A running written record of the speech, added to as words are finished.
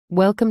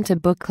Welcome to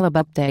Book Club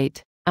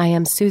Update. I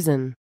am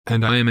Susan.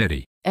 And I am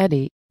Eddie.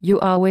 Eddie, you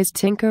always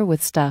tinker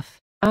with stuff.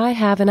 I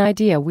have an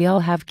idea. We all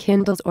have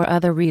Kindles or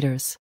other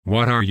readers.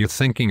 What are you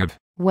thinking of?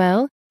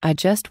 Well, I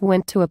just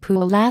went to a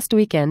pool last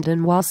weekend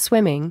and while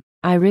swimming,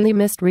 I really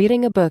missed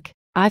reading a book.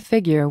 I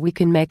figure we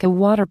can make a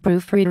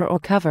waterproof reader or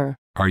cover.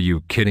 Are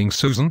you kidding,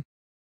 Susan?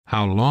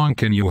 How long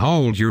can you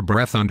hold your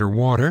breath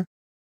underwater?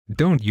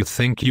 Don't you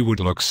think you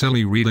would look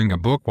silly reading a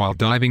book while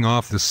diving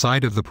off the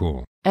side of the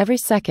pool? Every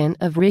second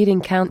of reading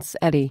counts,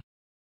 Eddie.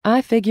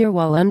 I figure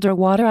while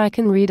underwater I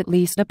can read at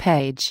least a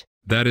page.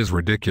 That is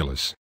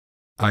ridiculous.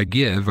 I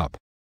give up.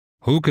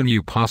 Who can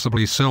you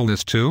possibly sell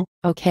this to?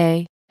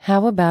 Okay,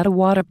 how about a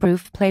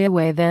waterproof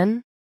playaway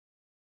then?